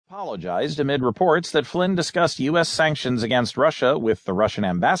apologized amid reports that Flynn discussed U.S. sanctions against Russia with the Russian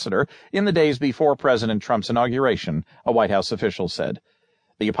ambassador in the days before President Trump's inauguration, a White House official said.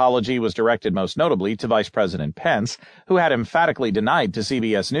 The apology was directed most notably to Vice President Pence, who had emphatically denied to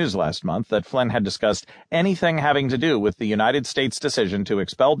CBS News last month that Flynn had discussed anything having to do with the United States' decision to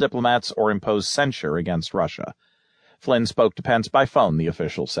expel diplomats or impose censure against Russia. Flynn spoke to Pence by phone, the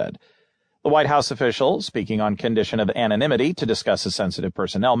official said. The White House official, speaking on condition of anonymity to discuss a sensitive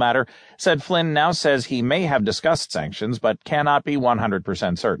personnel matter, said Flynn now says he may have discussed sanctions but cannot be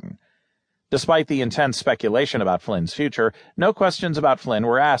 100% certain. Despite the intense speculation about Flynn's future, no questions about Flynn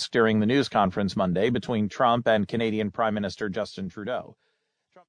were asked during the news conference Monday between Trump and Canadian Prime Minister Justin Trudeau.